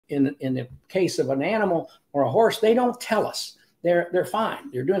in the case of an animal or a horse, they don't tell us. They're fine.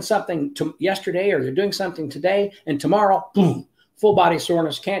 They're doing something yesterday, or they're doing something today, and tomorrow, boom, full body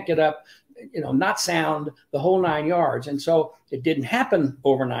soreness, can't get up, not sound, the whole 9 yards. And so it didn't happen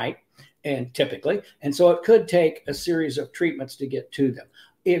overnight, and typically, and so it could take a series of treatments to get to them.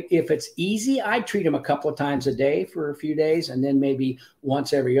 If it's easy, I treat them a couple of times a day for a few days, and then maybe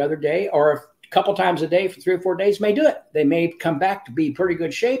once every other day, or a couple times a day for 3 or 4 days may do it. They may come back to be pretty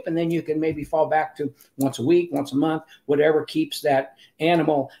good shape, and then you can maybe fall back to once a week, once a month, whatever keeps that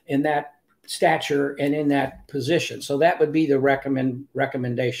animal in that stature and in that position. So that would be the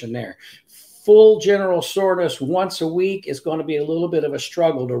recommendation there. Full general soreness once a week is going to be a little bit of a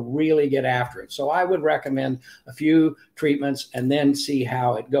struggle to really get after it. So I would recommend a few treatments and then see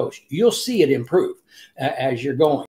how it goes. You'll see it improve as you're going.